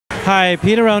Hi,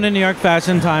 Peter Ronan, New York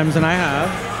Fashion Times, and I have...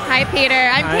 Hi, Peter.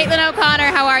 I'm Caitlin O'Connor.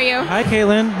 How are you? Hi,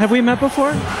 Caitlin. Have we met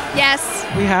before? Yes.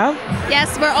 We have?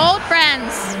 Yes, we're old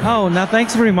friends. Oh, now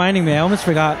thanks for reminding me. I almost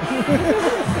forgot.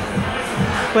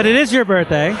 But it is your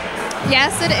birthday.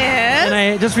 Yes, it is. And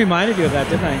I just reminded you of that,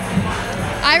 didn't I?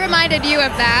 I reminded you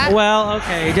of that. Well,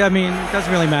 okay. I mean, it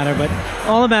doesn't really matter, but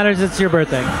all that matters is it's your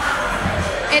birthday.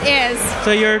 It is.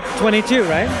 So you're 22,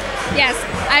 right? Yes.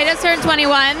 I just turned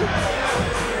 21.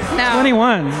 No.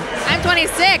 21? I'm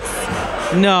 26.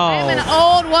 No. I'm an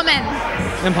old woman.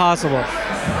 Impossible.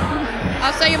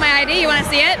 I'll show you my ID. You want to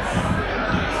see it?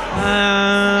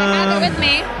 I have it with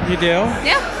me. You do?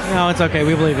 Yeah. No, it's okay.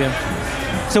 We believe you.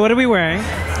 So what are we wearing?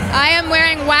 I am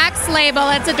wearing Wax Label.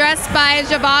 It's a dress by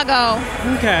Zavago.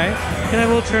 Okay. Can I have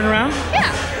a little turn around?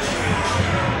 Yeah.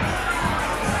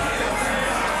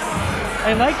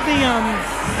 I like the,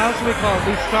 how should we call it?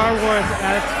 The Star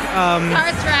Wars-esque,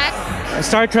 Star Trek.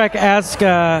 Star Trek-esque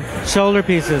shoulder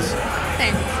pieces.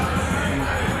 Thanks.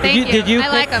 Thank you. Did you I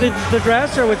like pick them. the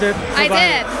dress, or was it I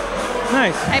did.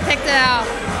 Nice. I picked it out.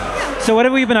 So what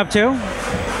have we been up to?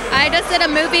 I just did a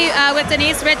movie with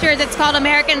Denise Richards. It's called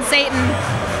American Satan.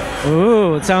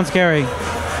 Ooh, it sounds scary.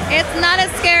 It's not as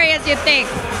scary as you think.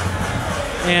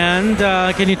 And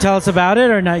can you tell us about it,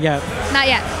 or not yet? Not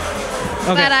yet.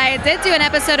 Okay. But I did do an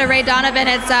episode of Ray Donovan.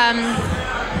 It's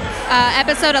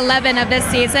episode 11 of this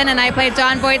season, and I played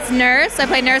John Voight's nurse. I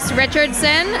played Nurse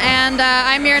Richardson, and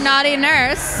I'm your naughty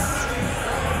nurse.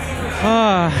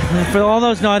 For all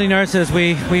those naughty nurses,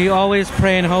 we always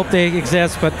pray and hope they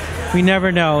exist, but we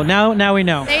never know. Now we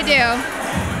know. They do.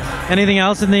 Anything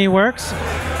else in the works?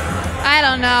 I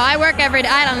don't know. I work every day.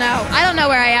 I don't know. I don't know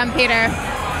where I am, Peter.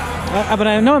 But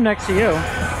I know I'm next to you.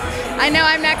 I know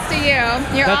I'm next to you.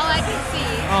 You're all I can see.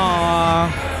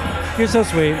 Aww, you're so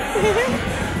sweet.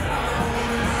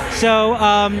 So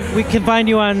we can find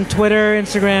you on Twitter,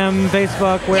 Instagram,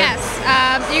 Facebook. Where? Yes,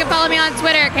 you can follow me on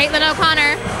Twitter, Caitlin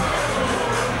O'Connor.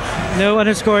 No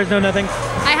underscores, no nothing.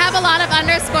 I have a lot of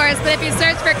underscores, but if you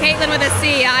search for Caitlin with a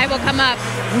C, I will come up.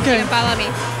 Okay. You can follow me.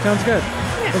 Sounds good.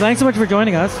 Yeah. Well, thanks so much for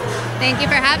joining us. Thank you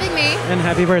for having me. And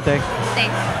happy birthday.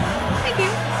 Thanks. Thank you.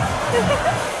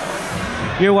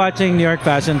 You're watching New York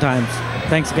Fashion Times.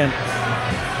 Thanks again.